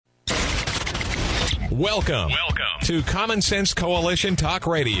Welcome to Common Sense Coalition Talk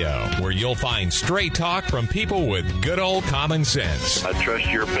Radio, where you'll find straight talk from people with good old common sense. I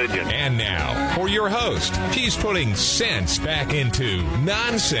trust your opinion. And now, for your host, she's putting sense back into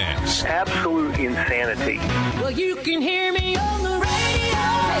nonsense. Absolute insanity. Well, you can hear me on the radio.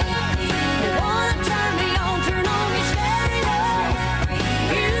 You want to turn me on, turn on your stereo.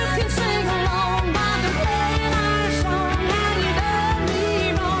 You can sing along by the playing our song. How you done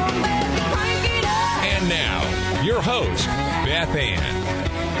me wrong, baby, crank it up. And now, your host, Beth Ann.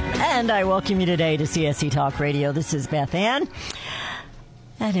 And I welcome you today to CSC Talk Radio. This is Beth Ann.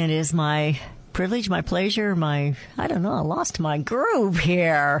 And it is my privilege, my pleasure, I lost my groove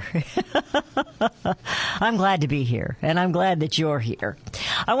here. I'm glad to be here, and I'm glad that you're here.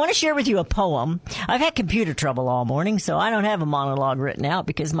 I want to share with you a poem. I've had computer trouble all morning, so I don't have a monologue written out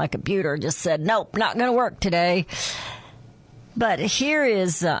because my computer just said, nope, not going to work today. But here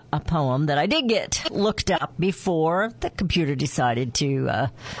is a poem that I did get looked up before the computer decided to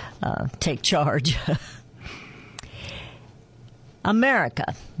take charge.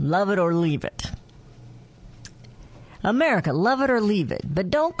 America, love it or leave it. America, love it or leave it, but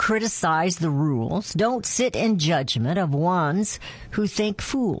don't criticize the rules. Don't sit in judgment of ones who think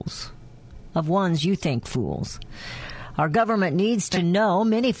fools, of ones you think fools. Our government needs to know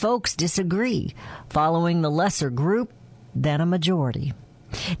many folks disagree, following the lesser group than a majority.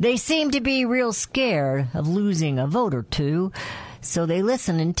 They seem to be real scared of losing a vote or two, so they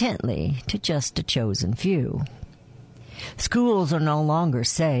listen intently to just a chosen few. Schools are no longer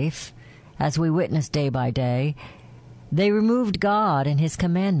safe, as we witness day by day. They removed God and His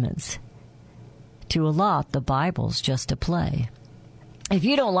commandments. To a lot, the Bible's just a play. If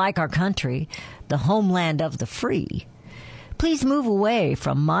you don't like our country, the homeland of the free, please move away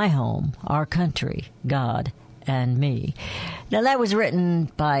from my home, our country, God, and me. Now, that was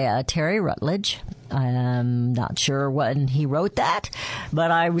written by Terry Rutledge. I'm not sure when he wrote that,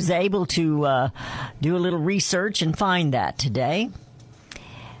 but I was able to do a little research and find that today.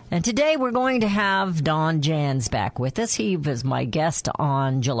 And today we're going to have Don Jans back with us. He was my guest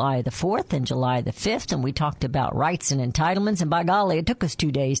on July the 4th and July the 5th, and we talked about rights and entitlements, and by golly, it took us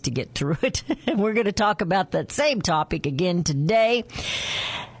 2 days to get through it. And we're going to talk about that same topic again today.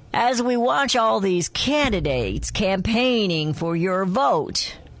 As we watch all these candidates campaigning for your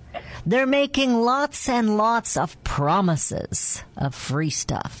vote, they're making lots and lots of promises of free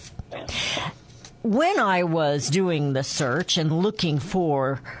stuff. When I was doing the search and looking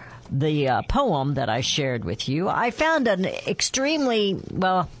for the poem that I shared with you, I found an extremely,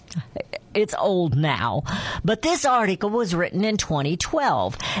 well, it's old now, but this article was written in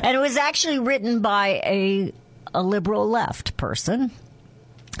 2012, and it was actually written by a liberal left person.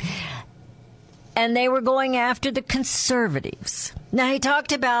 And they were going after the conservatives. Now, he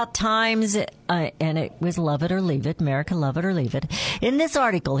talked about times, and it was love it or leave it, America, love it or leave it. In this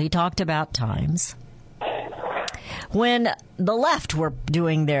article, he talked about times when the left were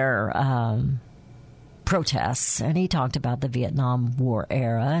doing their protests, and he talked about the Vietnam War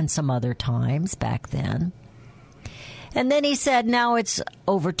era and some other times back then. And then he said, now it's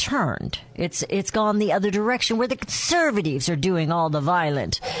overturned. It's gone the other direction, where the conservatives are doing all the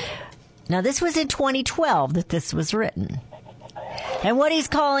violent. Now, this was in 2012 that this was written. And what he's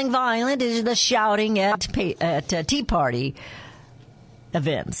calling violent is the shouting at Tea Party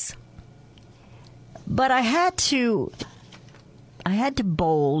events. But I had to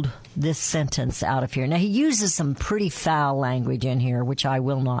bold this sentence out of here. Now, he uses some pretty foul language in here, which I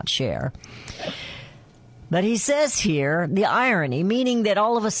will not share. But he says here, the irony, meaning that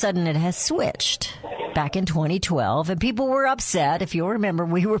all of a sudden it has switched back in 2012, and people were upset. If you'll remember,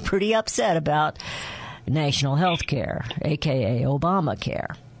 we were pretty upset about national health care, a.k.a.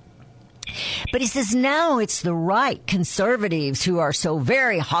 Obamacare. But he says now it's the right conservatives who are so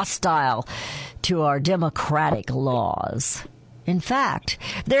very hostile to our democratic laws. In fact,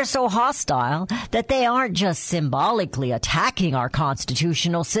 they're so hostile that they aren't just symbolically attacking our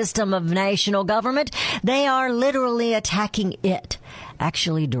constitutional system of national government. They are literally attacking it,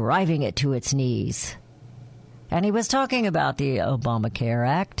 actually driving it to its knees. And he was talking about the Obamacare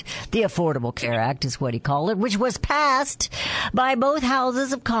Act. The Affordable Care Act is what he called it, which was passed by both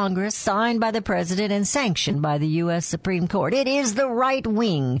houses of Congress, signed by the president, and sanctioned by the U.S. Supreme Court. It is the right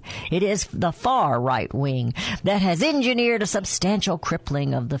wing. It is the far right wing that has engineered a substantial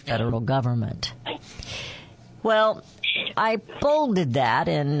crippling of the federal government. Well, I bolded that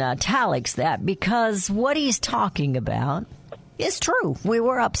and italics that because what he's talking about is true. We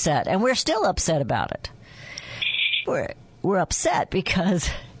were upset, and we're still upset about it. We're upset because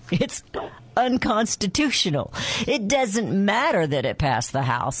it's unconstitutional. It doesn't matter that it passed the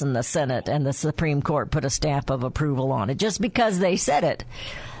House and the Senate and the Supreme Court put a stamp of approval on it. Just because they said it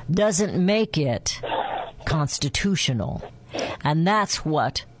doesn't make it constitutional. And that's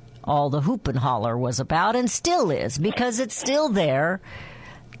what all the hoop and holler was about, and still is, because it's still there.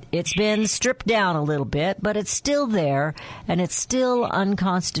 It's been stripped down a little bit, but it's still there, and it's still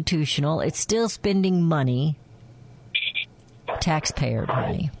unconstitutional. It's still spending money, taxpayer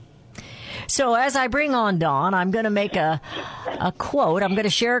money. So as I bring on Don, I'm going to make a quote. I'm going to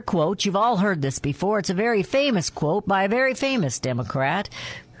share a quote. You've all heard this before. It's a very famous quote by a very famous Democrat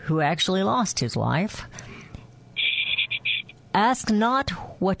who actually lost his life. Ask not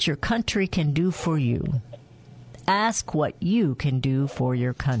what your country can do for you. Ask what you can do for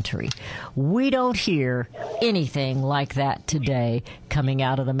your country. We don't hear anything like that today coming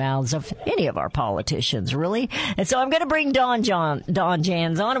out of the mouths of any of our politicians, really. And so I'm going to bring Don Jans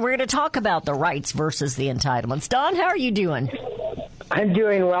on, and we're going to talk about the rights versus the entitlements. Don, how are you doing? I'm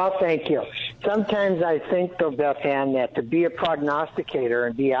doing well, thank you. Sometimes I think, though, Beth Ann, that to be a prognosticator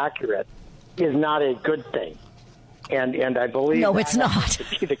and be accurate is not a good thing. And I believe no, it's not to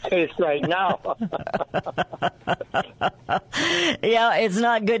be the case right now. Yeah, it's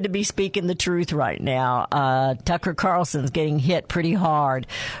not good to be speaking the truth right now. Tucker Carlson's getting hit pretty hard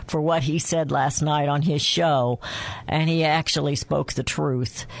for what he said last night on his show, and he actually spoke the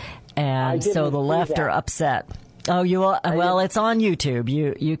truth. And so the left are upset. Oh, you will? Well, it's on YouTube.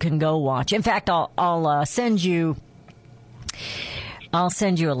 You can go watch. In fact, I'll send you a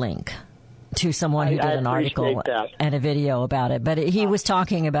link to someone who did an article and a video about it. But he was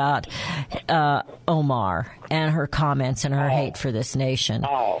talking about Omar and her comments and her hate for this nation.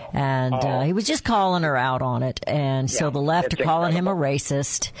 And he was just calling her out on it. And so the left are calling him a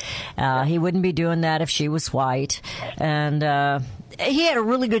racist. He wouldn't be doing that if she was white. And he had a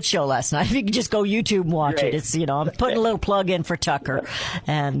really good show last night. If you could just go YouTube and watch it. It's, I'm putting a little plug in for Tucker.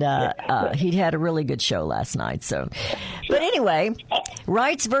 And he had a really good show last night. So, but anyway,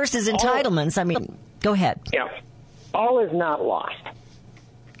 rights versus entitlements. I mean, go ahead. Yeah, all is not lost.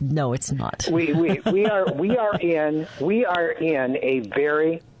 No, it's not. We are in a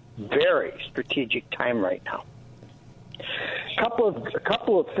very, very strategic time right now. A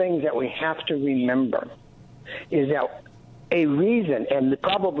couple of things that we have to remember is that a reason, and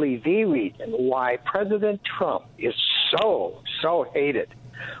probably the reason, why President Trump is so hated,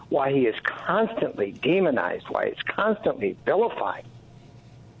 why he is constantly demonized, why he's constantly vilified,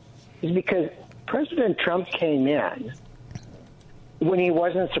 is because President Trump came in when he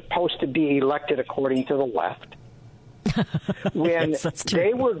wasn't supposed to be elected according to the left, when yes,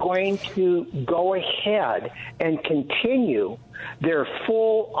 they were going to go ahead and continue their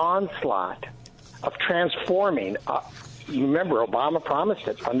full onslaught of transforming. You remember, Obama promised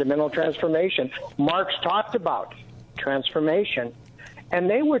it, fundamental transformation. Marx talked about transformation. And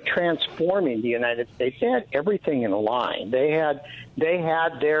they were transforming the United States. They had everything in line. They had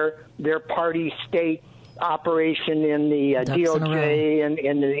their party state operation in the DOJ and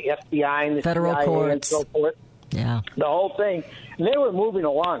in the FBI and the federal CIA courts and so forth. Yeah, the whole thing. And they were moving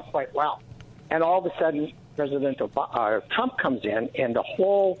along quite well. And all of a sudden, President Trump comes in, and the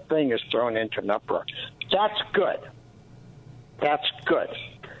whole thing is thrown into an uproar. That's good. That's good.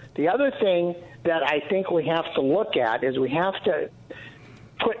 The other thing that I think we have to look at is we have to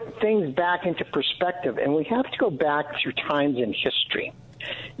put things back into perspective, and we have to go back through times in history.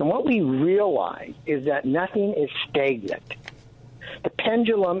 And what we realize is that nothing is stagnant. The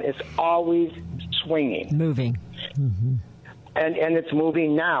pendulum is always swinging. Moving. Mm-hmm. And it's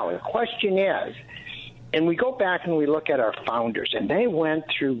moving now. The question is, and we go back and we look at our founders, and they went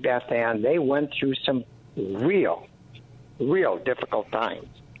through, Beth Ann, they went through some real difficult times.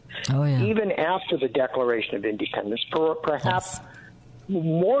 Oh, yeah. Even after the Declaration of Independence, perhaps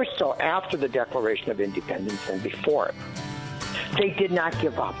more so after the Declaration of Independence than before it. They did not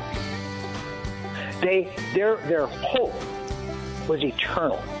give up. Their hope was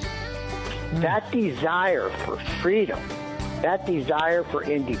eternal. That desire for freedom, that desire for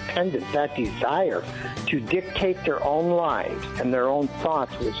independence, that desire to dictate their own lives and their own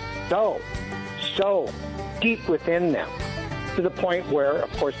thoughts was so deep within them, to the point where,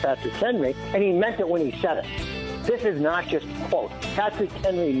 of course, Patrick Henry, and he meant it when he said it. This is not just a quote. Patrick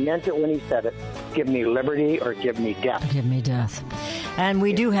Henry meant it when he said it. Give me liberty or give me death. Give me death. And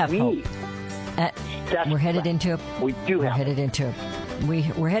we do have hope. We're headed into a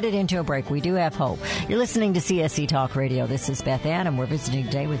break. We do have hope. You're listening to CSC Talk Radio. This is Beth Ann, and we're visiting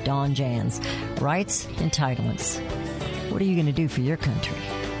today with Don Jans. Rights, entitlements. What are you going to do for your country?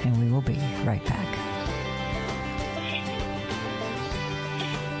 And we will be right back.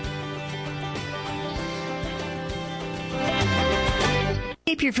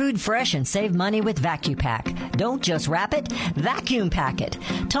 Keep your food fresh and save money with VacuPack. Don't just wrap it, vacuum pack it.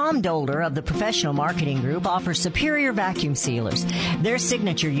 Tom Dolder of the Professional Marketing Group offers superior vacuum sealers. Their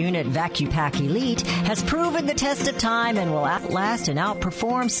signature unit, VacuPack Elite, has proven the test of time and will outlast and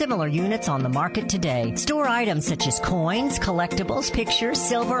outperform similar units on the market today. Store items such as coins, collectibles, pictures,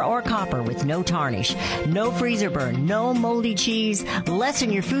 silver, or copper with no tarnish, no freezer burn, no moldy cheese.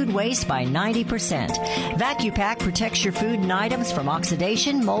 Lessen your food waste by 90%. VacuPack protects your food and items from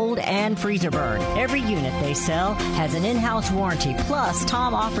oxidation, mold, and freezer burn. Every unit they sell has an in-house warranty. Plus,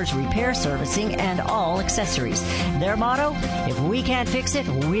 Tom offers repair servicing and all accessories. Their motto, if we can't fix it,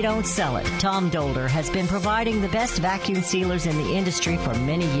 we don't sell it. Tom Dolder has been providing the best vacuum sealers in the industry for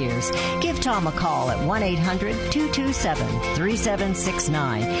many years. Give Tom a call at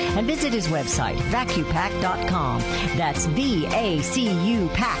 1-800-227-3769 and visit his website, vacupack.com. That's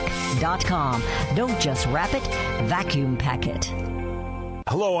VACUpack.com. Don't just wrap it, vacuum pack it.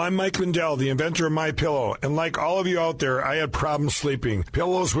 Hello, I'm Mike Lindell, the inventor of MyPillow, and like all of you out there, I had problems sleeping.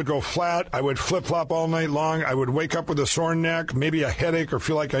 Pillows would go flat, I would flip-flop all night long, I would wake up with a sore neck, maybe a headache, or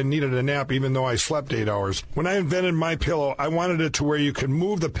feel like I needed a nap even though I slept 8 hours. When I invented MyPillow, I wanted it to where you could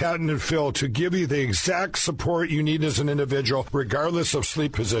move the patented fill to give you the exact support you need as an individual, regardless of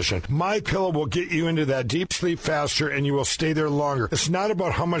sleep position. MyPillow will get you into that deep sleep faster, and you will stay there longer. It's not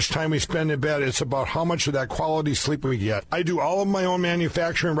about how much time we spend in bed, it's about how much of that quality sleep we get. I do all of my own manufacturing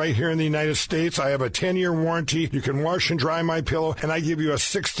right here in the United States. I have a 10-year warranty. You can wash and dry my pillow, and I give you a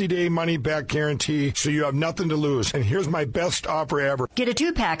 60-day money-back guarantee, so you have nothing to lose. And here's my best offer ever. Get a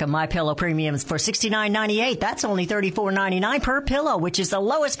 2-pack of MyPillow Premiums for $69.98. That's only $34.99 per pillow, which is the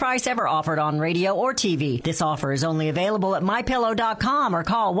lowest price ever offered on radio or TV. This offer is only available at MyPillow.com or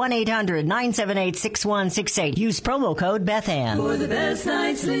call 1-800-978-6168. Use promo code BethAnn. For the best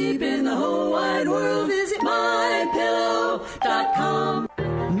night's sleep in the whole wide world, visit MyPillow.com.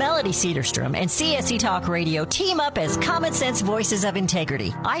 Melody Cedarstrom and CSE Talk Radio team up as Common Sense Voices of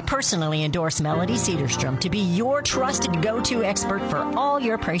Integrity. I personally endorse Melody Cedarstrom to be your trusted go-to expert for all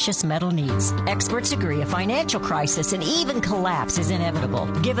your precious metal needs. Experts agree a financial crisis and even collapse is inevitable.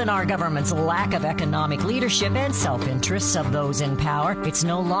 Given our government's lack of economic leadership and self-interests of those in power, it's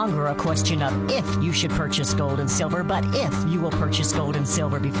no longer a question of if you should purchase gold and silver, but if you will purchase gold and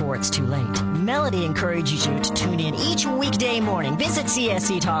silver before it's too late. Melody encourages you to tune in each weekday morning. Visit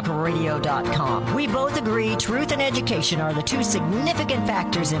CSETalkRadio.com. We both agree truth and education are the two significant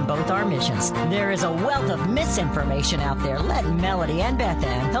factors in both our missions. There is a wealth of misinformation out there. Let Melody and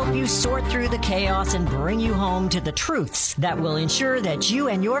BethAnn help you sort through the chaos and bring you home to the truths that will ensure that you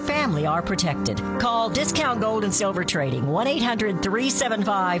and your family are protected. Call Discount Gold and Silver Trading,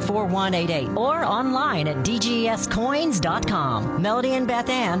 1-800-375-4188, or online at dgscoins.com. Melody and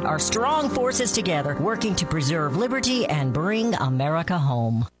BethAnn are strong forces together, working to preserve liberty and bring America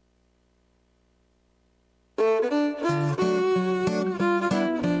home.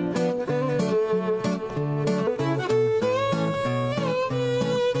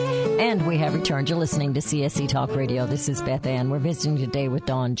 And we have returned. You're listening to CSE Talk Radio. This is Beth Ann. We're visiting today with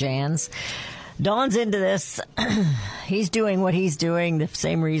Don Jans. Don's into this. He's doing what he's doing, the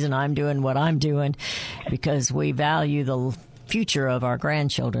same reason I'm doing what I'm doing, because we value the future of our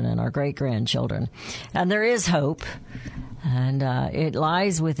grandchildren and our great-grandchildren. And there is hope, and it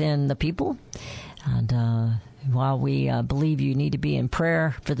lies within the people. And while we believe you need to be in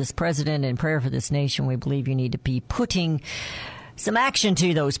prayer for this president and prayer for this nation, we believe you need to be putting some action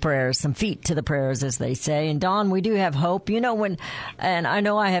to those prayers, some feet to the prayers, as they say. And Don, we do have hope. You know, and I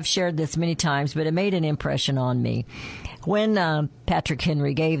know I have shared this many times, but it made an impression on me. When Patrick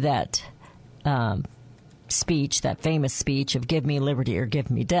Henry gave that speech, that famous speech of "Give me liberty or give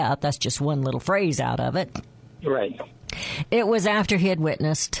me death," that's just one little phrase out of it. Right. It was after he had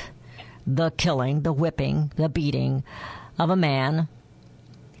witnessed the killing, the whipping, the beating of a man.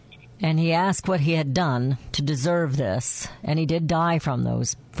 And he asked what he had done to deserve this, and he did die from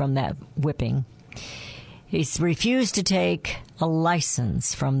that whipping. He refused to take a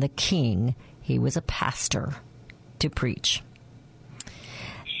license from the king. He was a pastor to preach.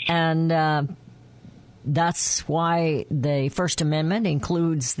 And that's why the First Amendment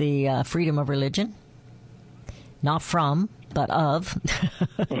includes the freedom of religion. Not from, but of.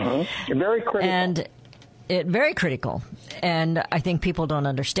 Mm-hmm. Very critical. And very critical. And I think people don't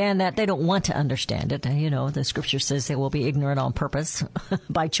understand that. They don't want to understand it. You know, the scripture says they will be ignorant on purpose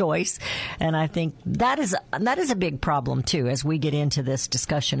by choice. And I think that is a big problem, too, as we get into this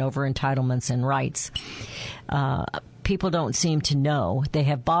discussion over entitlements and rights. People don't seem to know. They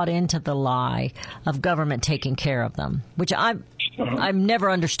have bought into the lie of government taking care of them, which I've never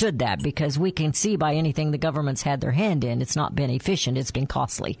understood that, because we can see by anything the government's had their hand in, it's not been efficient, it's been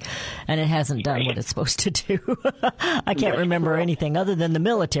costly, and it hasn't done what it's supposed to do. I can't remember anything other than the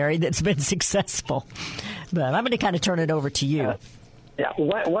military that's been successful. But I'm going to kind of turn it over to you. Yeah,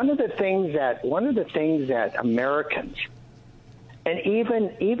 one of the things that Americans and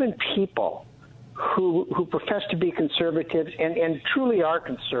even people who profess to be conservatives and truly are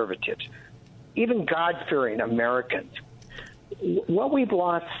conservatives, even God-fearing Americans, what we've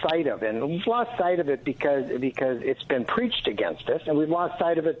lost sight of, and we've lost sight of it because it's been preached against us, and we've lost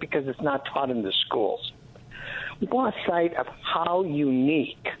sight of it because it's not taught in the schools. We've lost sight of how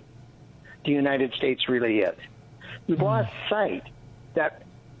unique the United States really is. We've lost sight that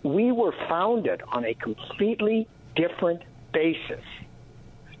we were founded on a completely different basis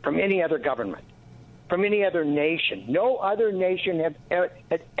from any other government, from any other nation. No other nation had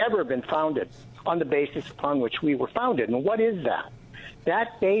ever been founded on the basis upon which we were founded. And what is that?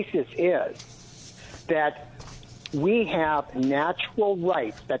 That basis is that we have natural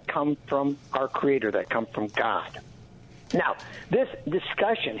rights that come from our Creator, that come from God. Now, this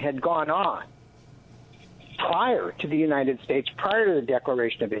discussion had gone on prior to the United States, prior to the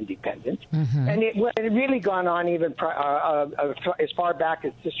Declaration of Independence, and it had really gone on even as far back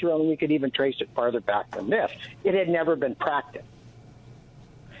as Cicero, and we could even trace it farther back than this. It had never been practiced.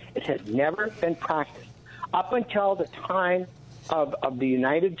 It had never been practiced. Up until the time of the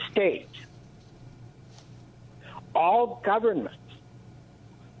United States, all governments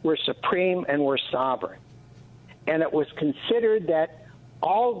were supreme and were sovereign. And it was considered that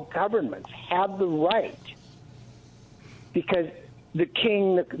all governments have the right, because the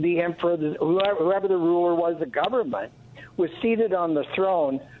king, the emperor, whoever the ruler was, the government, was seated on the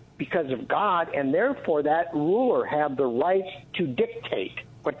throne because of God, and therefore that ruler had the right to dictate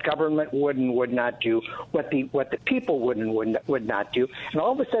what government would and would not do, what the people would and would not do. And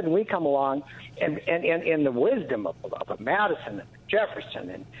all of a sudden we come along, and in the wisdom of a Madison and a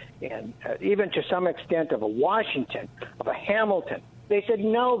Jefferson and even to some extent of a Washington, of a Hamilton, they said,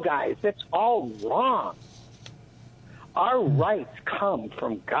 no, guys, that's all wrong. Our rights come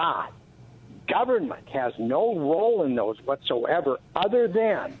from God. Government has no role in those whatsoever other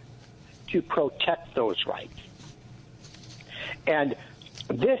than to protect those rights. And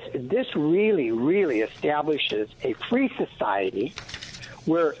this really, really establishes a free society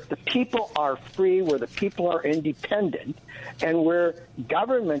where the people are free, where the people are independent, and where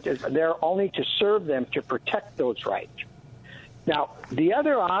government is there only to serve them, to protect those rights. Now, the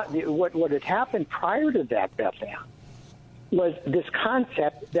other what had happened prior to that, Beth Ann, was this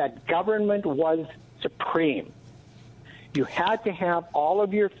concept that government was supreme. You had to have all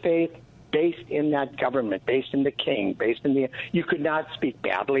of your faith based in that government, based in the king, you could not speak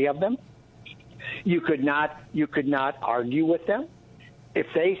badly of them. You could not argue with them. If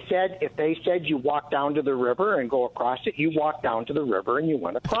they said you walk down to the river and go across it, you walk down to the river and you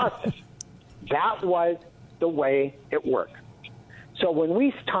went across it. That was the way it worked. So when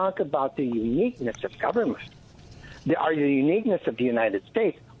we talk about the uniqueness of government, the uniqueness of the United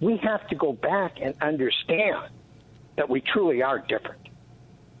States, we have to go back and understand that we truly are different.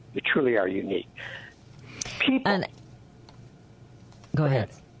 We truly are unique. People. Go ahead.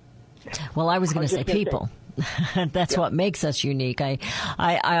 Well, I was going to say people. That's what makes us unique.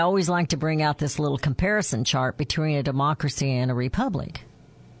 I always like to bring out this little comparison chart between a democracy and a republic.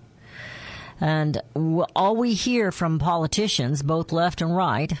 And all we hear from politicians, both left and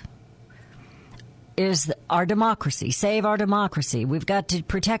right, is our democracy. Save our democracy. We've got to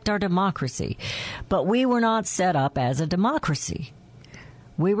protect our democracy. But we were not set up as a democracy.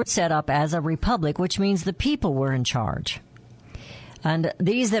 We were set up as a republic, which means the people were in charge. And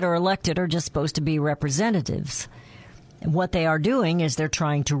these that are elected are just supposed to be representatives. What they are doing is they're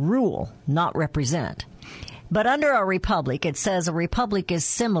trying to rule, not represent. But under a republic, it says a republic is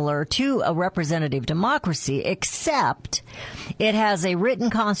similar to a representative democracy, except it has a written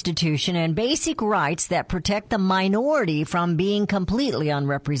constitution and basic rights that protect the minority from being completely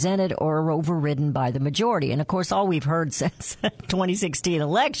unrepresented or overridden by the majority. And of course, all we've heard since 2016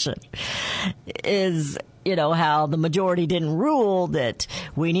 election is, how the majority didn't rule, that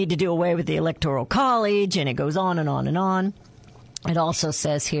we need to do away with the Electoral College, and it goes on and on and on. It also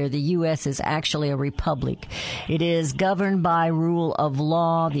says here the U.S. is actually a republic. It is governed by rule of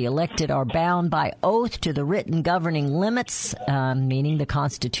law. The elected are bound by oath to the written governing limits, meaning the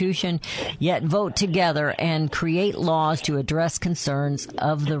Constitution, yet vote together and create laws to address concerns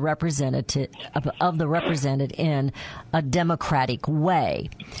of the represented in a democratic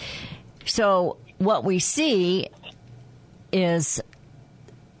way. So what we see is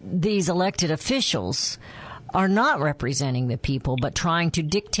these elected officials are not representing the people, but trying to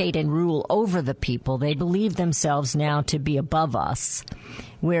dictate and rule over the people. They believe themselves now to be above us.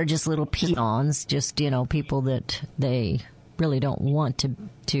 We're just little peons, just, people that they really don't want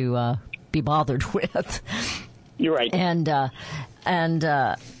to be bothered with. You're right. And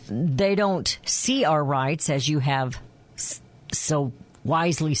they don't see our rights, as you have so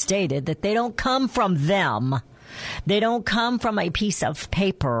wisely stated, that they don't come from them. They don't come from a piece of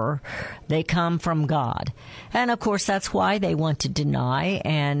paper. They come from God. And, of course, that's why they want to deny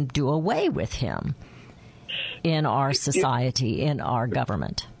and do away with him in our society, in our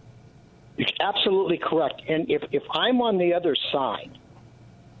government. You're absolutely correct. And if I'm on the other side,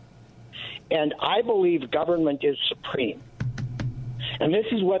 and I believe government is supreme, and this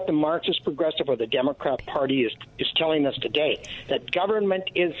is what the Marxist Progressive or the Democrat Party is telling us today, that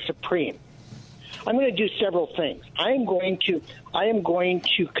government is supreme, I'm going to do several things. I am going to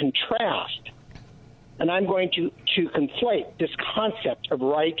contrast, and I'm going to conflate this concept of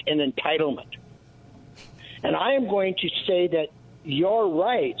right and entitlement. And I am going to say that your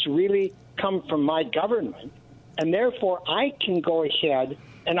rights really come from my government, and therefore I can go ahead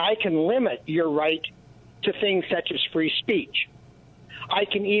and I can limit your right to things such as free speech. I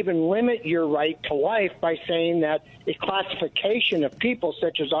can even limit your right to life by saying that a classification of people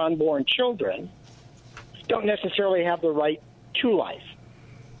such as unborn children don't necessarily have the right to life.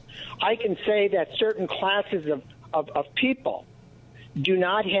 I can say that certain classes of people do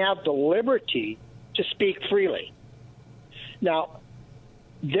not have the liberty to speak freely. Now,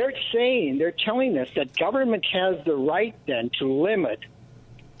 they're telling us that government has the right then to limit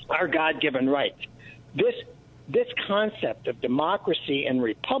our God-given rights. This concept of democracy and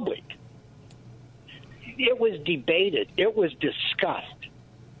republic, it was debated, it was discussed.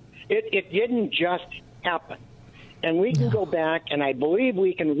 It didn't just happen. And we can go back, and I believe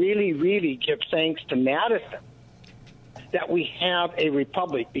we can really, really give thanks to Madison that we have a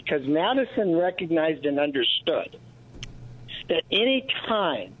republic, because Madison recognized and understood that any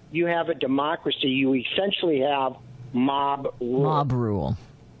time you have a democracy, you essentially have mob rule. Mob rule.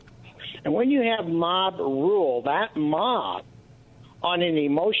 And when you have mob rule, that mob, on an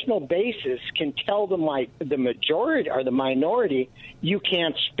emotional basis, can tell the majority or the minority, you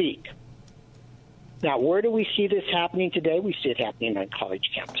can't speak. Now, where do we see this happening today? We see it happening on college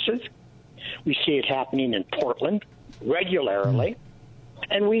campuses. We see it happening in Portland regularly.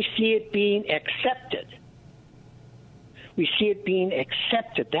 And we see it being accepted. We see it being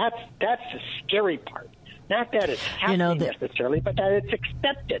accepted. That's the scary part. Not that it's happening necessarily, but that it's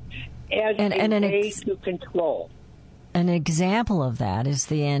accepted as a way to control. An example of that is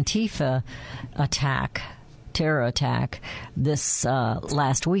the Antifa terror attack this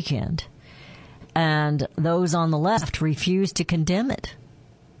last weekend. And those on the left refuse to condemn it.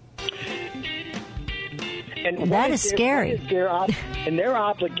 And that is scary. And their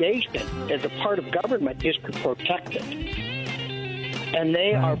obligation as a part of government is to protect it. And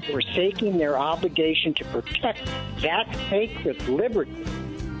they are forsaking their obligation to protect that sacred liberty,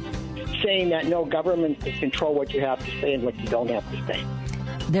 saying that no, government can control what you have to say and what you don't have to say.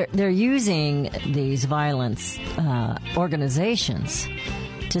 They're using these violence organizations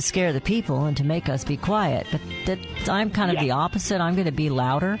to scare the people and to make us be quiet. But I'm kind of the opposite. I'm going to be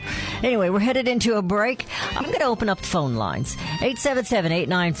louder. Anyway, we're headed into a break. I'm going to open up the phone lines.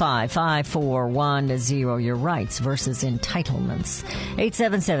 877-895-5410. Your rights versus entitlements.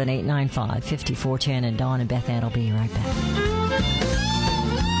 877-895-5410. And Dawn and Beth Ann will be right back.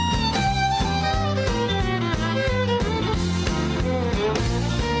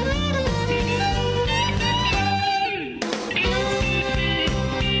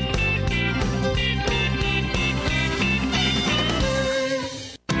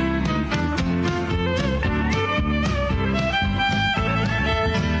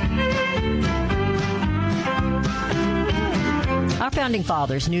 Founding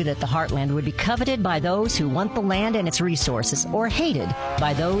fathers knew that the heartland would be coveted by those who want the land and its resources, or hated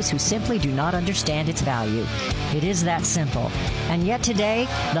by those who simply do not understand its value. It is that simple. And yet today,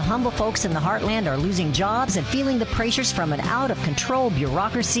 the humble folks in the heartland are losing jobs and feeling the pressures from an out-of-control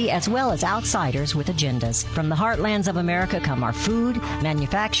bureaucracy, as well as outsiders with agendas. From the heartlands of America come our food,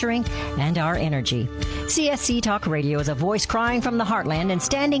 manufacturing, and our energy. CSC Talk Radio is a voice crying from the heartland and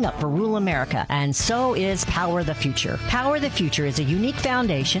standing up for rural America. And so is Power the Future. Power the Future is a unique unique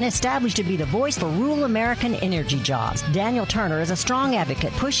foundation established to be the voice for rural American energy jobs. Daniel Turner is a strong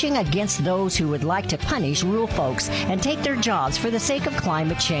advocate pushing against those who would like to punish rural folks and take their jobs for the sake of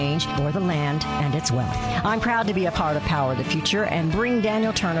climate change or the land and its wealth. I'm proud to be a part of Power the Future and bring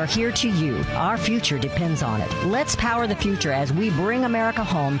Daniel Turner here to you. Our future depends on it. Let's power the future as we bring America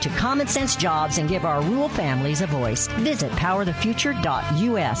home to common sense jobs and give our rural families a voice. Visit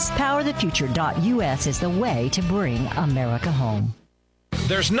powerthefuture.us. Powerthefuture.us is the way to bring America home.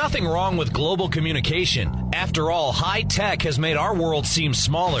 There's nothing wrong with global communication. After all, high tech has made our world seem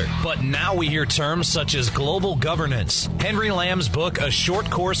smaller. But now we hear terms such as global governance. Henry Lamb's book, A Short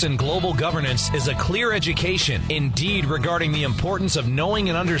Course in Global Governance, is a clear education, indeed, regarding the importance of knowing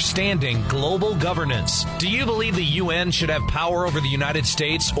and understanding global governance. Do you believe the UN should have power over the United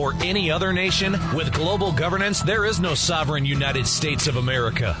States or any other nation? With global governance, there is no sovereign United States of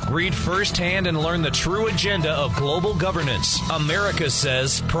America. Read firsthand and learn the true agenda of global governance. America says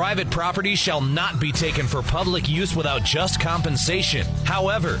private property shall not be taken for public use without just compensation.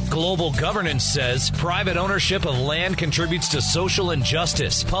 However, global governance says private ownership of land contributes to social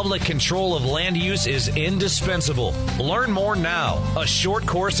injustice. Public control of land use is indispensable. Learn more now. A Short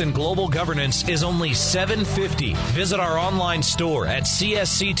Course in Global Governance is only $7.50. Visit our online store at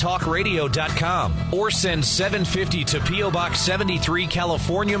csctalkradio.com or send $7.50 to P.O. Box 73,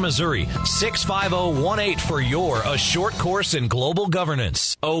 California, Missouri 65018 for your A Short Course in Global Governance.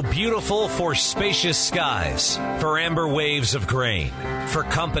 Oh, beautiful for spacious skies, for amber waves of grain, for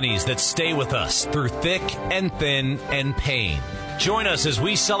companies that stay with us through thick and thin and pain. Join us as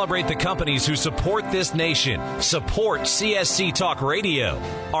we celebrate the companies who support this nation. Support CSC Talk Radio.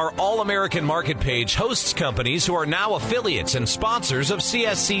 Our All-American Market page hosts companies who are now affiliates and sponsors of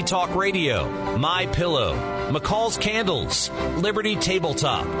CSC Talk Radio. My Pillow, McCall's Candles, Liberty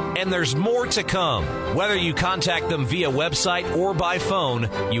Tabletop, and there's more to come. Whether you contact them via website or by phone,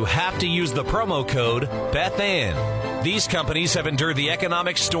 you have to use the promo code BethAnn. These companies have endured the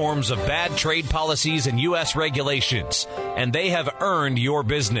economic storms of bad trade policies and U.S. regulations, and they have earned your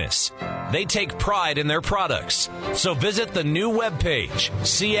business. They take pride in their products. So visit the new webpage,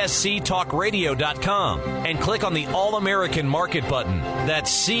 csctalkradio.com, and click on the All-American Market button.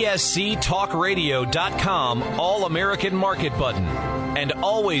 That's csctalkradio.com, All-American Market button. And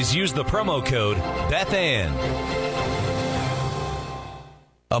always use the promo code BethAnn.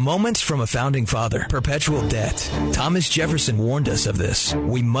 A moment from a founding father. Perpetual debt. Thomas Jefferson warned us of this.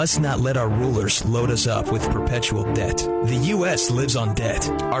 We must not let our rulers load us up with perpetual debt. The U.S. lives on debt.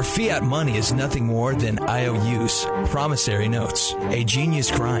 Our fiat money is nothing more than IOUs, promissory notes, a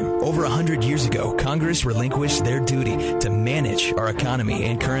genius crime. Over 100 years ago, Congress relinquished their duty to manage our economy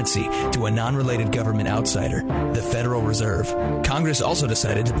and currency to a non-related government outsider, the Federal Reserve. Congress also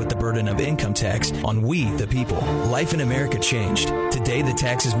decided to put the burden of income tax on we, the people. Life in America changed. Today, the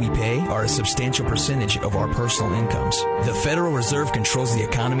taxes we pay are a substantial percentage of our personal incomes. The Federal Reserve controls the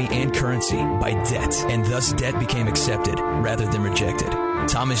economy and currency by debt, and thus debt became accepted rather than rejected.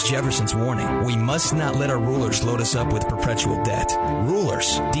 Thomas Jefferson's warning: we must not let our rulers load us up with perpetual debt.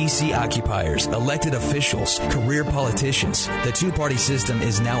 Rulers, D.C. occupiers, elected officials, career politicians. The two-party system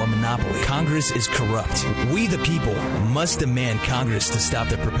is now a monopoly. Congress is corrupt. We, the people, must demand Congress to stop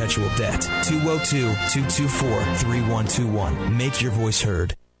the perpetual debt. 202-224-3121. Make your voice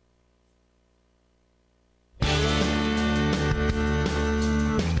heard.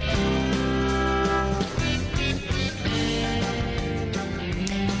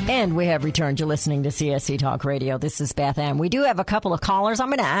 And we have returned to listening to CSC Talk Radio. This is Beth Ann. We do have a couple of callers. I'm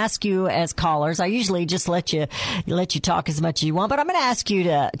going to ask you as callers. I usually just let you talk as much as you want, but I'm going to ask you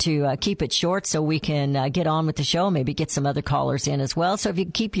to keep it short so we can get on with the show. Maybe get some other callers in as well. So if you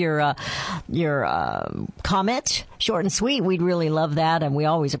keep your comment short and sweet, we'd really love that, and we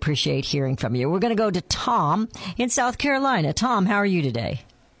always appreciate hearing from you. We're going to go to Tom in South Carolina. Tom, how are you today?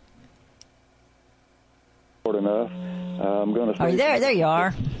 Short enough. I'm going to say. Are you there? There you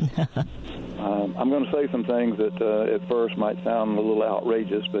are. I'm going to say some things that at first might sound a little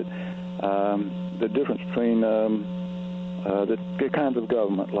outrageous, but the difference between the kinds of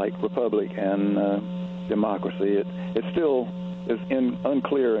government like republic and democracy, it still is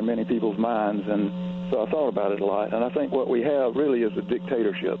unclear in many people's minds, and so I thought about it a lot. And I think what we have really is a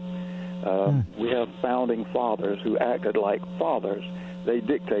dictatorship. We have founding fathers who acted like fathers. They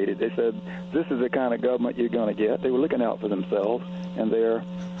dictated. They said, this is the kind of government you're going to get. They were looking out for themselves and their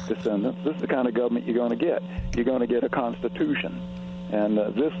descendants. This is the kind of government you're going to get. You're going to get a constitution. And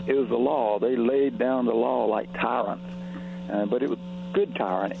this is the law. They laid down the law like tyrants. But it was good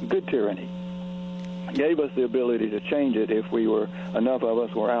tyranny. It gave us the ability to change it if enough of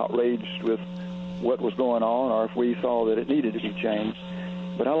us were outraged with what was going on or if we saw that it needed to be changed.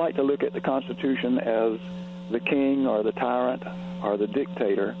 But I like to look at the Constitution as the king or the tyrant or the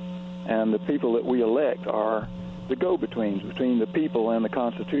dictator, and the people that we elect are the go-betweens between the people and the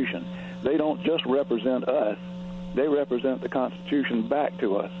Constitution. They don't just represent us. They represent the Constitution back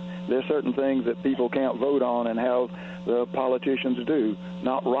to us. There's certain things that people can't vote on and have the politicians do,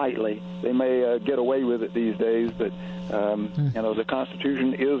 not rightly. They may get away with it these days, but the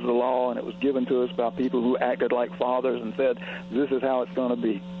Constitution is the law, and it was given to us by people who acted like fathers and said, this is how it's going to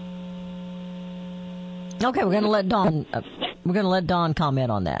be. Okay, we're going to let Don. We're going to let Don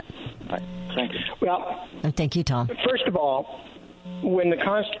comment on that. Right. Thank you. Well, and thank you, Tom. First of all, when the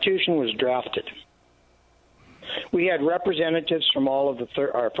Constitution was drafted, we had representatives from all of the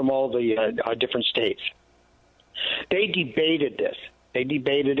different states. They debated this. They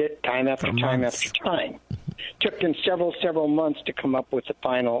debated it time after time after time. Took them several months to come up with the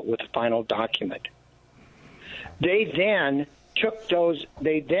final document. They then took those.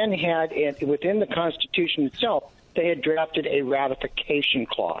 They then had within the Constitution itself. They had drafted a ratification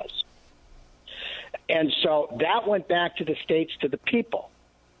clause, and so that went back to the states, to the people.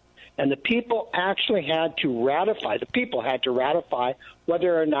 And the people actually had to ratify. The people had to ratify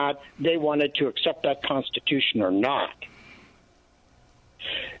whether or not they wanted to accept that Constitution or not.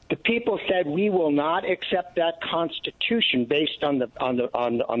 The people said, "We will not accept that Constitution based on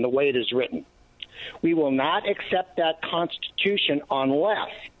the way it is written. We will not accept that Constitution unless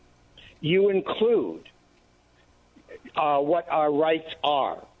you include what our rights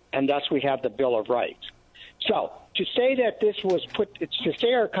are, and thus we have the Bill of Rights." So to say that this was to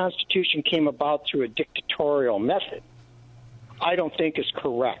say our Constitution came about through a dictatorial method, I don't think is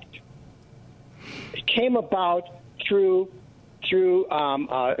correct. It came about through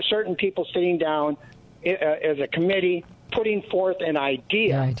certain people sitting down as a committee, putting forth an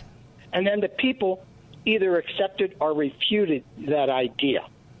idea, right, and then the people either accepted or refuted that idea.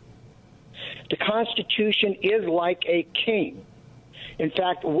 The Constitution is like a king. In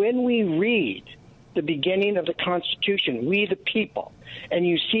fact, when we read the beginning of the Constitution, we the people, and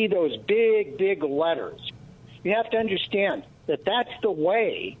you see those big letters, you have to understand that that's the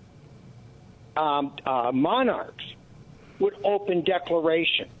way monarchs would open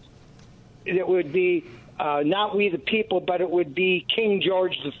declarations. It would be not we the people, but it would be King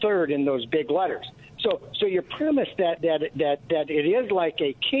George III in those big letters. So your premise that it is like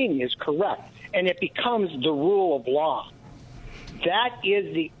a king is correct, and it becomes the rule of law. That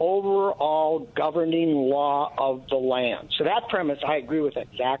is the overall governing law of the land. So that premise, I agree with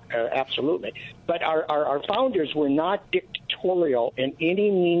absolutely. But our founders were not dictatorial in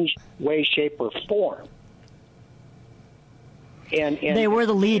any means, way, shape, or form. And they were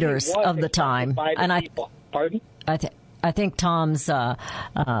the leaders of the time. And Pardon? I think Tom's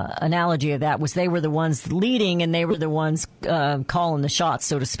analogy of that was they were the ones leading and they were the ones calling the shots,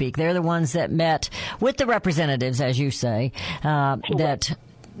 so to speak. They're the ones that met with the representatives, as you say, that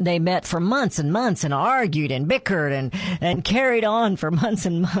they met for months and months and argued and bickered and carried on for months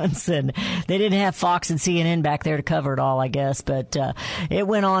and months. And they didn't have Fox and CNN back there to cover it all, I guess. But it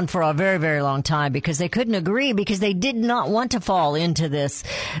went on for a very, very long time because they couldn't agree, because they did not want to fall into this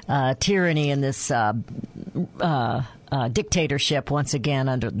tyranny and this dictatorship once again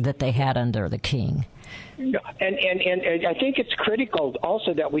that they had under the king. And I think it's critical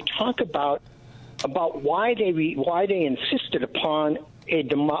also that we talk about why they insisted upon a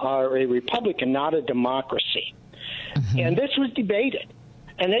republic and not a democracy. Mm-hmm. And this was debated.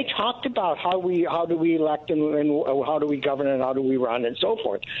 And they talked about how do we elect and how do we govern and how do we run and so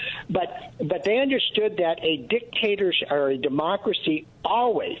forth. But they understood that a dictatorship or a democracy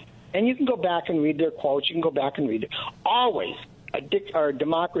always, and you can go back and read their quotes, you can go back and read it, always, a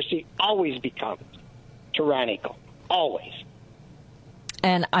democracy always becomes tyrannical, always.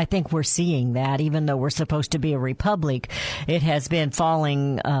 And I think we're seeing that, even though we're supposed to be a republic, it has been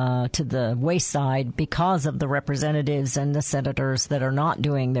falling to the wayside because of the representatives and the senators that are not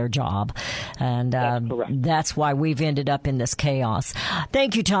doing their job. And that's why we've ended up in this chaos.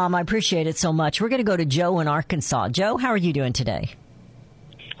 Thank you, Tom. I appreciate it so much. We're going to go to Joe in Arkansas. Joe, how are you doing today?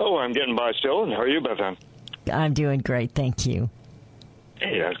 Oh, I'm getting by still. And how are you, Beth Ann? I'm doing great. Thank you.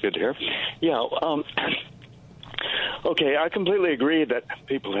 Hey, that's good to hear. Yeah, okay, I completely agree that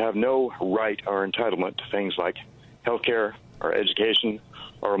people have no right or entitlement to things like health care or education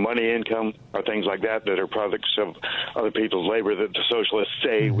or money income or things like that are products of other people's labor that the socialists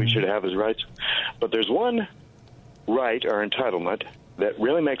say we should have as rights. But there's one right or entitlement that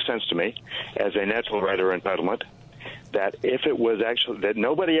really makes sense to me as a natural right or entitlement, that if it was actually, that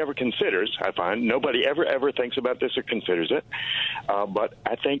nobody ever considers, I find, nobody ever thinks about this or considers it, but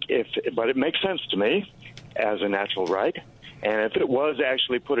I think but it makes sense to me as a natural right. And if it was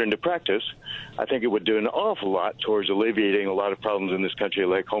actually put into practice, I think it would do an awful lot towards alleviating a lot of problems in this country,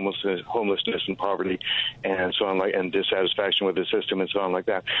 like homelessness and poverty and so on, and dissatisfaction with the system and so on like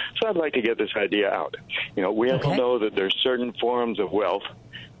that. So I'd like to get this idea out. We all know that there's certain forms of wealth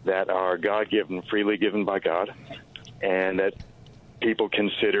that are God-given, freely given by God, and that people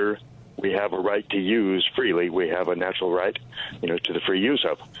consider we have a right to use freely. We have a natural right, to the free use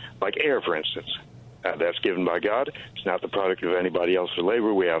of, like air, for instance. That's given by God. It's not the product of anybody else's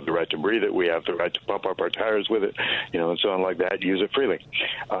labor. We have the right to breathe it. We have the right to pump up our tires with it, and so on like that. Use it freely.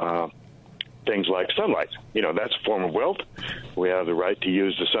 Things like sunlight, that's a form of wealth. We have the right to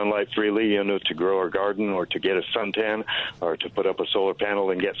use the sunlight freely, to grow our garden or to get a suntan or to put up a solar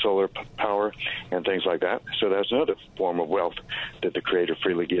panel and get solar power and things like that. So that's another form of wealth that the Creator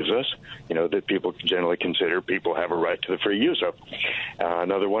freely gives us, that people generally consider people have a right to the free use of.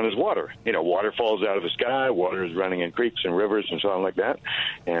 Another one is water. Water falls out of the sky. Water is running in creeks and rivers and so on like that.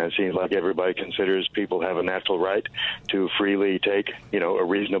 And it seems like everybody considers people have a natural right to freely take, a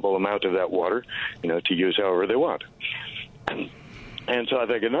reasonable amount of that water, to use however they want. And so I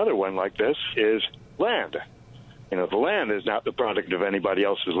think another one like this is land. The land is not the product of anybody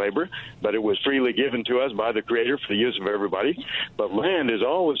else's labor, but it was freely given to us by the Creator for the use of everybody. But land is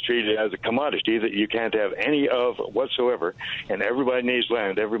always treated as a commodity that you can't have any of whatsoever. And everybody needs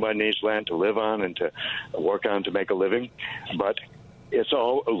land. Everybody needs land to live on and to work on to make a living. But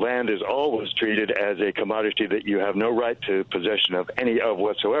land is always treated as a commodity that you have no right to possession of any of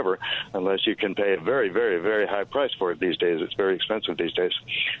whatsoever unless you can pay a very, very, very high price for it these days. It's very expensive these days.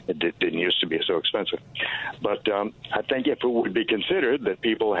 It didn't used to be so expensive. But I think if it would be considered that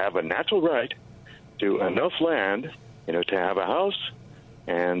people have a natural right to enough land, to have a house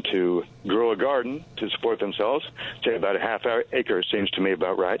and to grow a garden to support themselves, say about a half acre seems to me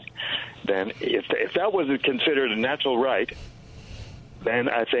about right, then if that was considered a natural right, then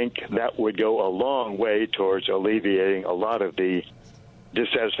I think that would go a long way towards alleviating a lot of the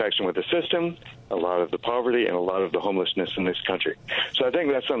dissatisfaction with the system, a lot of the poverty, and a lot of the homelessness in this country. So I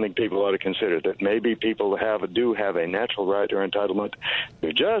think that's something people ought to consider, that maybe people do have a natural right or entitlement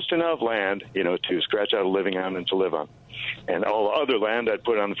to just enough land, to scratch out a living on and to live on. And all other land I'd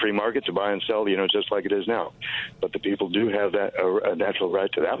put on the free market to buy and sell, just like it is now. But the people do have a natural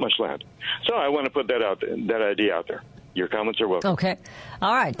right to that much land. So I want to put that idea out there. Your comments are welcome. Okay.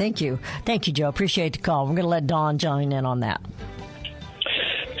 All right. Thank you. Thank you, Joe. Appreciate the call. We're going to let Dawn join in on that.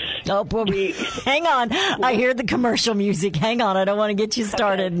 Oh, hang on. I hear the commercial music. Hang on. I don't want to get you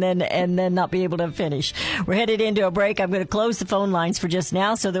started and then not be able to finish. We're headed into a break. I'm going to close the phone lines for just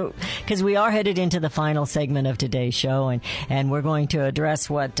now because we are headed into the final segment of today's show, and we're going to address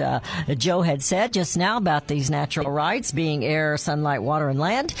what Joe had said just now about these natural rights being air, sunlight, water, and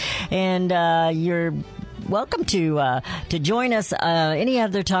land. And you're welcome to join us any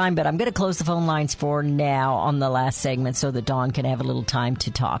other time, but I'm going to close the phone lines for now on the last segment so that Dawn can have a little time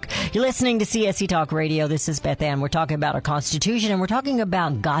to talk. You're listening to CSC Talk Radio. This is Beth Ann. We're talking about our Constitution, and we're talking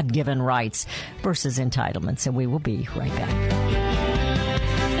about God-given rights versus entitlements, and we will be right back.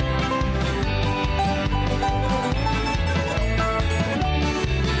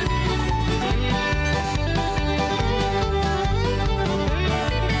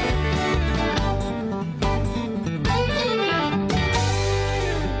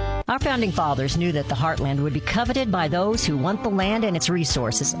 Our founding fathers knew that the heartland would be coveted by those who want the land and its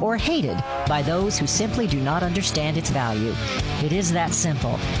resources, or hated by those who simply do not understand its value. It is that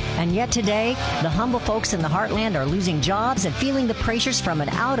simple. And yet today, the humble folks in the heartland are losing jobs and feeling the pressures from an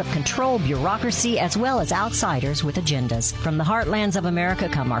out-of-control bureaucracy as well as outsiders with agendas. From the heartlands of America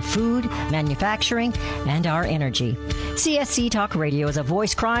come our food, manufacturing, and our energy. CSC Talk Radio is a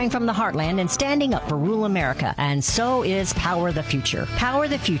voice crying from the heartland and standing up for rural America. And so is Power the Future. Power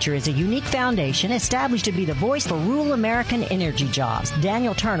the Future is a unique foundation established to be the voice for rural American energy jobs.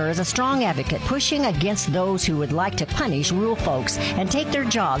 Daniel Turner is a strong advocate pushing against those who would like to punish rural folks and take their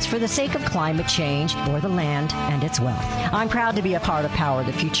jobs for the sake of climate change or the land and its wealth. I'm proud to be a part of Power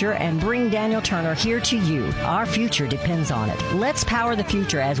the Future and bring Daniel Turner here to you. Our future depends on it. Let's power the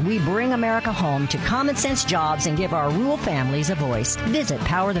future as we bring America home to common sense jobs and give our rural families a voice. Visit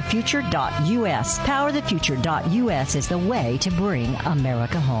powerthefuture.us. Powerthefuture.us is the way to bring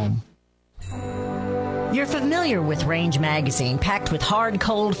America home. You're familiar with Range Magazine, packed with hard,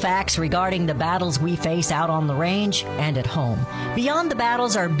 cold facts regarding the battles we face out on the range and at home. Beyond the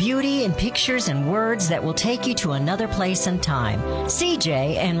battles are beauty and pictures and words that will take you to another place and time.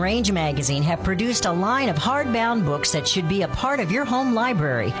 CJ and Range Magazine have produced a line of hardbound books that should be a part of your home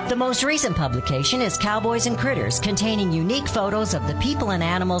library. The most recent publication is Cowboys and Critters, containing unique photos of the people and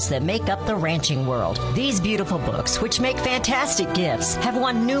animals that make up the ranching world. These beautiful books, which make fantastic gifts, have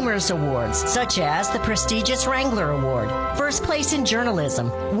won numerous awards, such as the prestigious Wrangler Award, First Place in Journalism,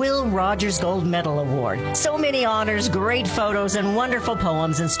 Will Rogers Gold Medal Award. So many honors, great photos, and wonderful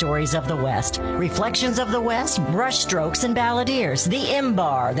poems and stories of the West. Reflections of the West, Brushstrokes and Balladeers, The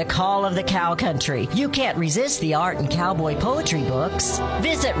Imbar, The Call of the Cow Country. You can't resist the art and cowboy poetry books.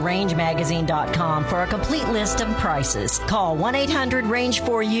 Visit rangemagazine.com for a complete list of prices. Call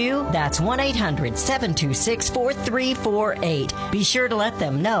 1-800-RANGE-4U. That's 1-800-726-4348. Be sure to let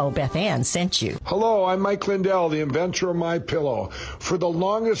them know Beth Ann sent you. Hello, I'm Mike Lindell, the inventor of MyPillow. For the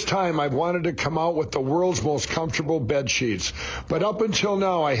longest time, I've wanted to come out with the world's most comfortable bed sheets. But up until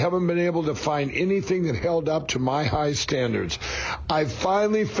now, I haven't been able to find anything that held up to my high standards. I've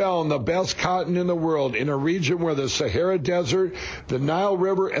finally found the best cotton in the world in a region where the Sahara Desert, the Nile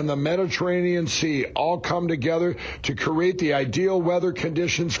River, and the Mediterranean Sea all come together to create the ideal weather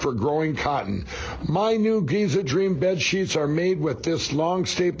conditions for growing cotton. My new Giza Dream bed sheets are made with this long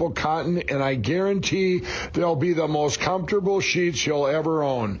staple cotton, and I guarantee they'll be the most comfortable sheets you'll ever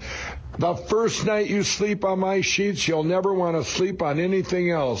own. The first night you sleep on my sheets, you'll never want to sleep on anything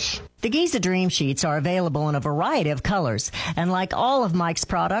else. The Giza Dream Sheets are available in a variety of colors, and like all of Mike's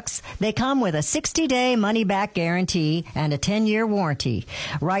products, they come with a 60-day money-back guarantee and a 10-year warranty.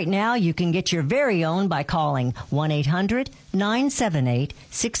 Right now, you can get your very own by calling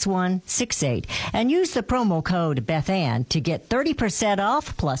 1-800-978-6168 and use the promo code BethAnn to get 30%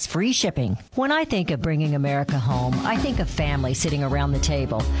 off plus free shipping. When I think of bringing America home, I think of family sitting around the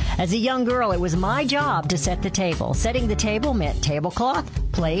table. As a young girl, it was my job to set the table. Setting the table meant tablecloth,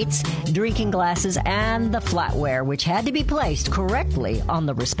 plates, drinking glasses, and the flatware, which had to be placed correctly on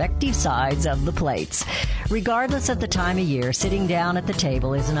the respective sides of the plates. Regardless of the time of year, sitting down at the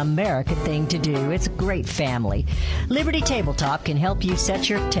table is an American thing to do. It's a great family. Liberty Tabletop can help you set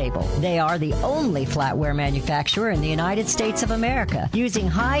your table. They are the only flatware manufacturer in the United States of America, using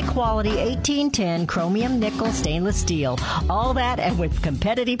high-quality 1810 chromium nickel stainless steel. All that and with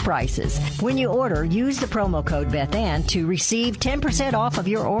competitive prices. When you order, use the promo code BethAnn to receive 10% off of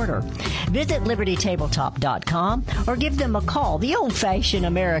your order. Visit LibertyTabletop.com or give them a call the old-fashioned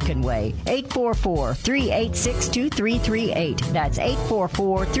American way, 844-386-2338. That's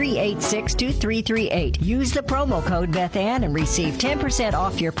 844-386-2338. Use the promo code BethAnn and receive 10%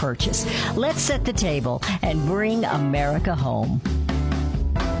 off your purchase. Let's set the table and bring America home.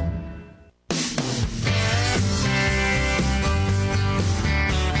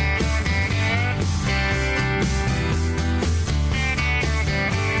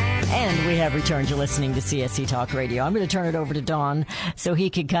 We have returned to listening to CSC Talk Radio. I'm going to turn it over to Don so he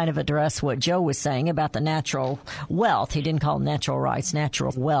could kind of address what Joe was saying about the natural wealth. He didn't call it natural rights,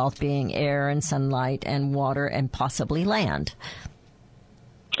 natural wealth being air and sunlight and water and possibly land.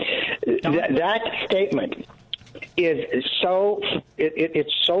 That statement is so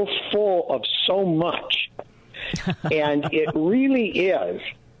it's so full of so much, and it really is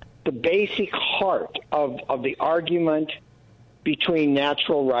the basic heart of the argument between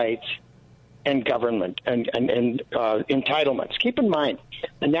natural rights and government and entitlements. Keep in mind,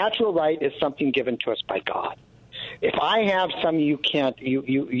 the natural right is something given to us by God. If I have some, you can't.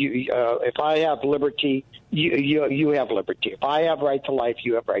 If I have liberty, you have liberty. If I have right to life,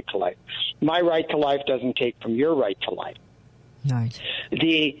 you have right to life. My right to life doesn't take from your right to life. Right.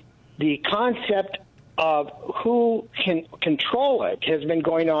 The concept of who can control it has been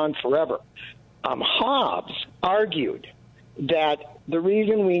going on forever. Hobbes argued that the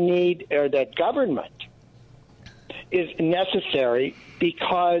reason we need that government is necessary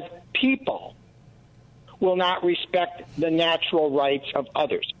because people will not respect the natural rights of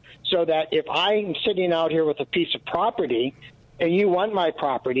others. So that if I'm sitting out here with a piece of property and you want my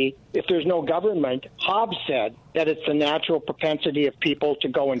property, if there's no government, Hobbes said that it's the natural propensity of people to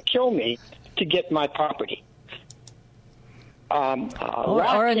go and kill me to get my property.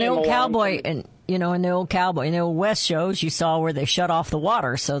 Or an old cowboy, in the old West shows, you saw where they shut off the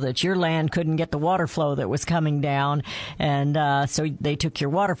water so that your land couldn't get the water flow that was coming down, and so they took your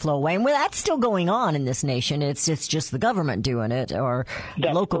water flow away. And that's still going on in this nation. It's just the government doing it, or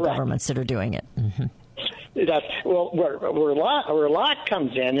That's local correct. governments that are doing it. Mm-hmm. where Locke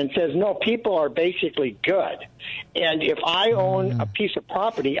comes in and says, no, people are basically good. And if I own a piece of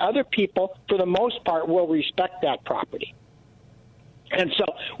property, other people, for the most part, will respect that property. And so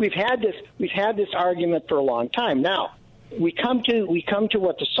we've had this argument for a long time. Now, we come to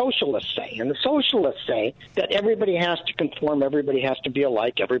what the socialists say, and the socialists say that everybody has to conform, everybody has to be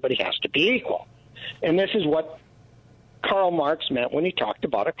alike, everybody has to be equal. And this is what Karl Marx meant when he talked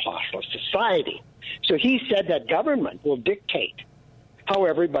about a classless society. So he said that government will dictate how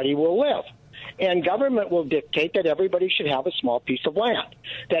everybody will live. And government will dictate that everybody should have a small piece of land,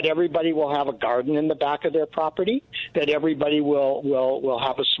 that everybody will have a garden in the back of their property, that everybody will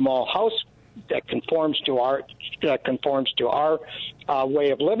have a small house that conforms to our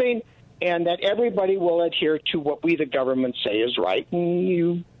way of living, and that everybody will adhere to what we, the government, say is right, and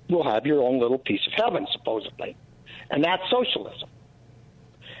you will have your own little piece of heaven, supposedly. And that's socialism.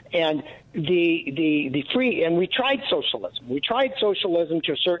 And the free, and we tried socialism. We tried socialism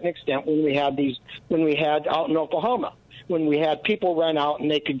to a certain extent when we had out in Oklahoma, when we had people run out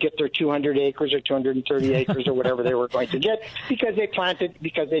and they could get their 200 acres or 230 acres or whatever they were going to get because they planted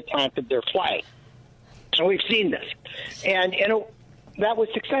their flag. So we've seen this, and that was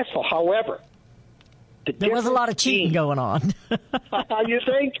successful. However, there was a lot of cheating going on. You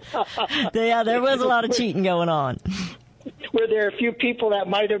think? Yeah, there was a lot of cheating going on. Were there a few people that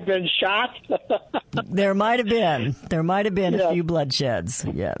might have been shot? There might have been. There might have been a few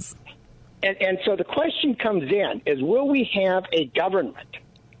bloodsheds, yes. And so the question comes in is, will we have a government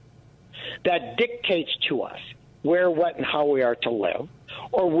that dictates to us where, what, and how we are to live?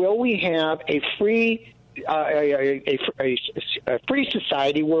 Or will we have a free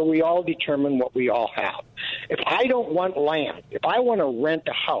society where we all determine what we all have? If I don't want land, if I want to rent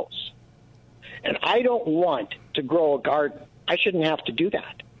a house, and I don't want to grow a garden, I shouldn't have to do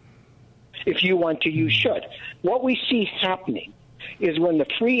that. If you want to, you should. What we see happening is when the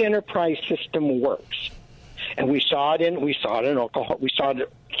free enterprise system works, and we saw it in Oklahoma, we saw it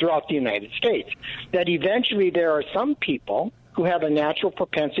throughout the United States, that eventually there are some people who have a natural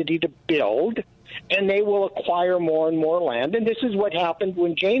propensity to build, and they will acquire more and more land. And this is what happened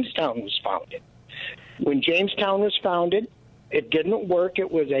when Jamestown was founded. When Jamestown was founded, it didn't work. It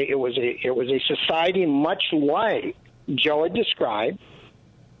was a society much like Joe had described,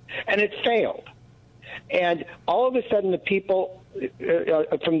 and it failed. And all of a sudden, the people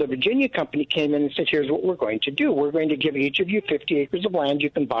from the Virginia company came in and said, "Here's what we're going to do. We're going to give each of you 50 acres of land. You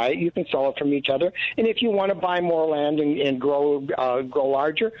can buy it. You can sell it from each other. And if you want to buy more land and grow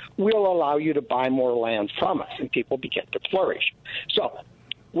larger, we'll allow you to buy more land from us." And people began to flourish. So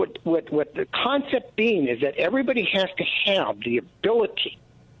what the concept being is that everybody has to have the ability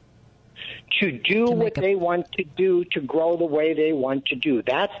to do what they want to do, to grow the way they want to do.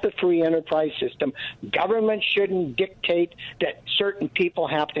 That's the free enterprise system. Government shouldn't dictate that certain people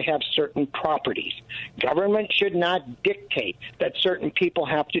have to have certain properties. Government should not dictate that certain people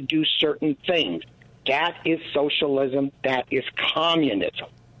have to do certain things. That is socialism. That is communism.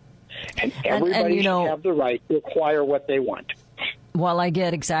 And everybody should have the right to acquire what they want. Well, I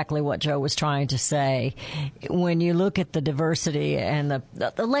get exactly what Joe was trying to say. When you look at the diversity and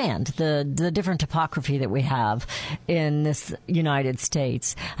the land, the different topography that we have in this United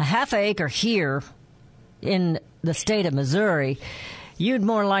States, a half acre here in the state of Missouri, you'd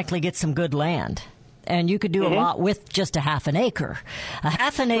more likely get some good land. And you could do a lot with just a half an acre. A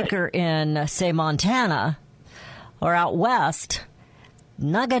half an acre in, say, Montana or out west,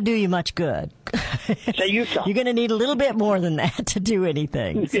 not going to do you much good. Say Utah. You're going to need a little bit more than that to do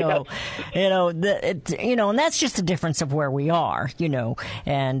anything. So, and that's just the difference of where we are,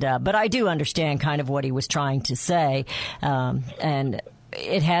 And but I do understand kind of what he was trying to say, and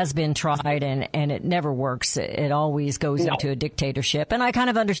it has been tried, and it never works. It always goes into a dictatorship. And I kind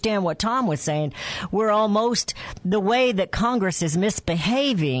of understand what Tom was saying. We're almost the way that Congress is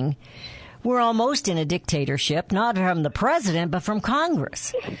misbehaving. We're almost in a dictatorship, not from the president, but from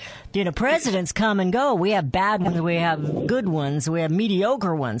Congress. Presidents come and go. We have bad ones, we have good ones, we have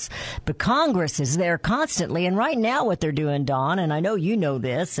mediocre ones. But Congress is there constantly. And right now what they're doing, Don, and I know you know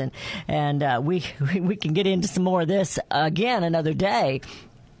this, and we can get into some more of this again another day.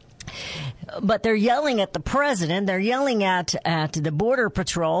 But they're yelling at the president. They're yelling at the Border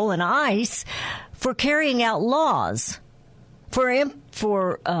Patrol and ICE for carrying out laws, for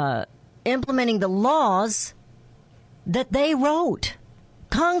implementing the laws that they wrote.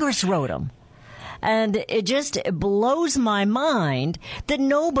 Congress wrote them. And it blows my mind that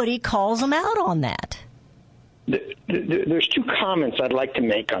nobody calls them out on that. There's two comments I'd like to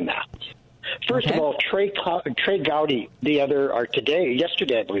make on that. First of all, Trey Gowdy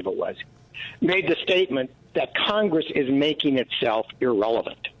yesterday, I believe it was, made the statement that Congress is making itself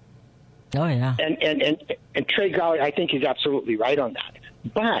irrelevant. Oh, yeah. And Trey Gowdy, I think he's absolutely right on that.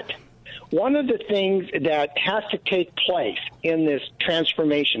 But one of the things that has to take place in this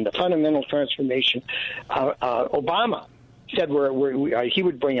transformation, the fundamental transformation Obama said he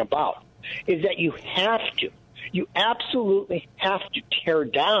would bring about, is that you absolutely have to tear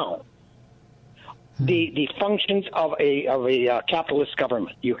down the functions of a capitalist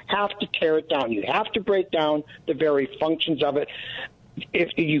government. You have to tear it down. You have to break down the very functions of it.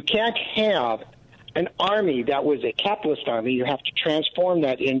 If you can't have an army that was a capitalist army, you have to transform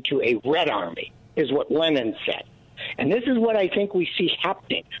that into a red army, is what Lenin said. And this is what I think we see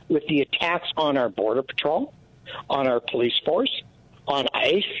happening with the attacks on our Border Patrol, on our police force, on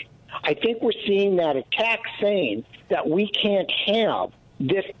ICE. I think we're seeing that attack saying that we can't have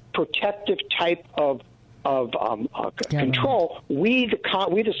this protective type of control. We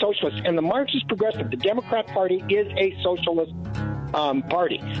the socialists and the Marxist progressive, the Democrat Party is a socialist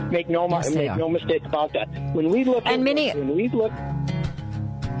party. Make no mistake about that. When we look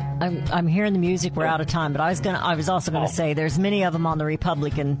I'm hearing the music. We're out of time, but I was also going to say there's many of them on the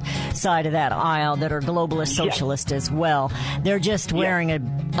Republican side of that aisle that are globalist socialist as well. They're just wearing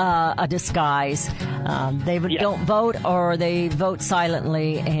a disguise. They don't vote, or they vote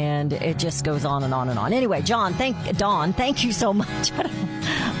silently, and it just goes on and on and on. Anyway, Dawn, thank you so much.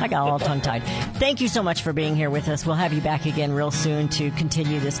 I got all tongue-tied. Thank you so much for being here with us. We'll have you back again real soon to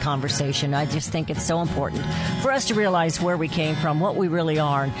continue this conversation. I just think it's so important for us to realize where we came from, what we really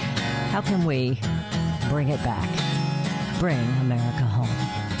are, and how can we bring it back? Bring America home.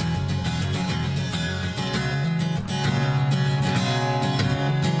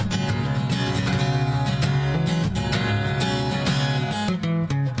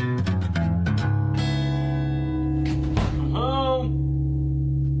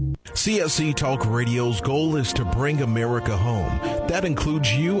 CSC Talk Radio's goal is to bring America home. That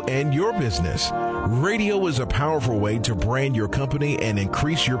includes you and your business. Radio is a powerful way to brand your company and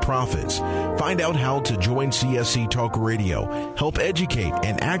increase your profits. Find out how to join CSC Talk Radio, help educate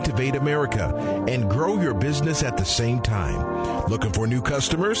and activate America, and grow your business at the same time. Looking for new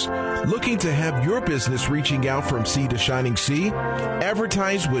customers? Looking to have your business reaching out from sea to shining sea?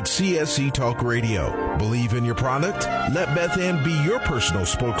 Advertise with CSC Talk Radio. Believe in your product? Let Beth Ann be your personal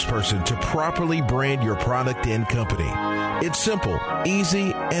spokesperson to properly brand your product and company. It's simple,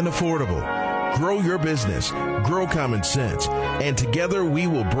 easy, and affordable. Grow your business, grow common sense, and together we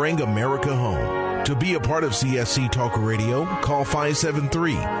will bring America home. To be a part of CSC Talk Radio, call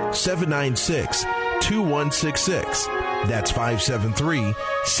 573-796-2166. That's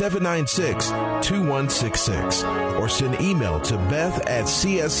 573-796-2166. Or send email to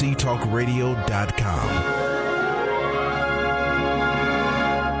beth@csctalkradio.com.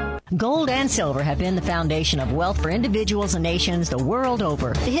 Gold and silver have been the foundation of wealth for individuals and nations the world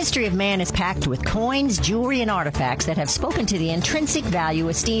over. The history of man is packed with coins, jewelry, and artifacts that have spoken to the intrinsic value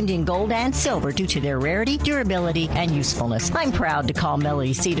esteemed in gold and silver due to their rarity, durability, and usefulness. I'm proud to call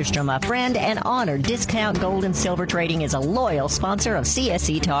Melody Cedarstrom a friend and honored Discount Gold and Silver Trading is a loyal sponsor of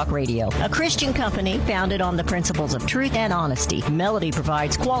CSC Talk Radio, a Christian company founded on the principles of truth and honesty. Melody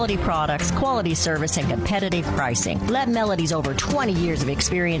provides quality products, quality service, and competitive pricing. Let Melody's over 20 years of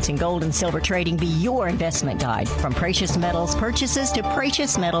experience in gold and silver trading be your investment guide. From precious metals purchases to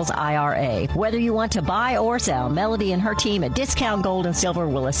precious metals IRA. Whether you want to buy or sell, Melody and her team at Discount Gold and Silver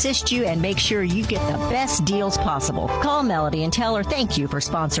will assist you and make sure you get the best deals possible. Call Melody and tell her thank you for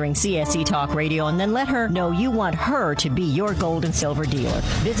sponsoring CSC Talk Radio, and then let her know you want her to be your gold and silver dealer.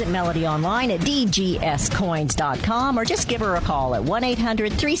 Visit Melody online at dgscoins.com or just give her a call at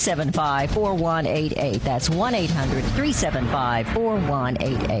 1-800-375-4188. That's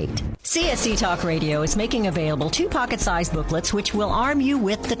 1-800-375-4188. CSC Talk Radio is making available 2 pocket-sized booklets which will arm you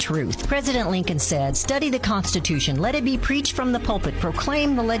with the truth. President Lincoln said, "Study the Constitution. Let it be preached from the pulpit,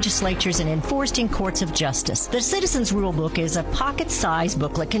 proclaimed the legislatures, and enforced in courts of justice." The Citizens Rule Book is a pocket-sized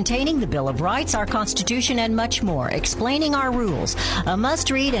booklet containing the Bill of Rights, our Constitution, and much more, explaining our rules. A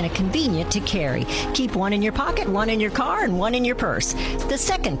must-read and a convenient to carry. Keep one in your pocket, one in your car, and one in your purse. The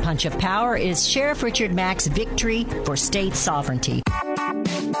second punch of power is Sheriff Richard Mack's Victory for State Sovereignty.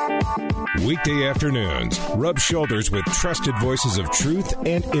 Weekday afternoons, rub shoulders with trusted voices of truth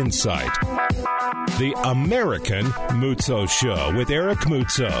and insight. The American Moutsos Show with Eric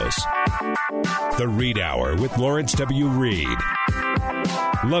Moutsos. The Reed Hour with Lawrence W. Reed.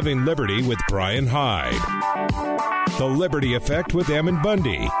 Loving Liberty with Brian Hyde. The Liberty Effect with Ammon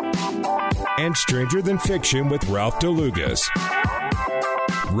Bundy. And Stranger Than Fiction with Ralph DeLugas.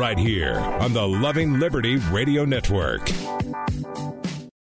 Right here on the Loving Liberty Radio Network.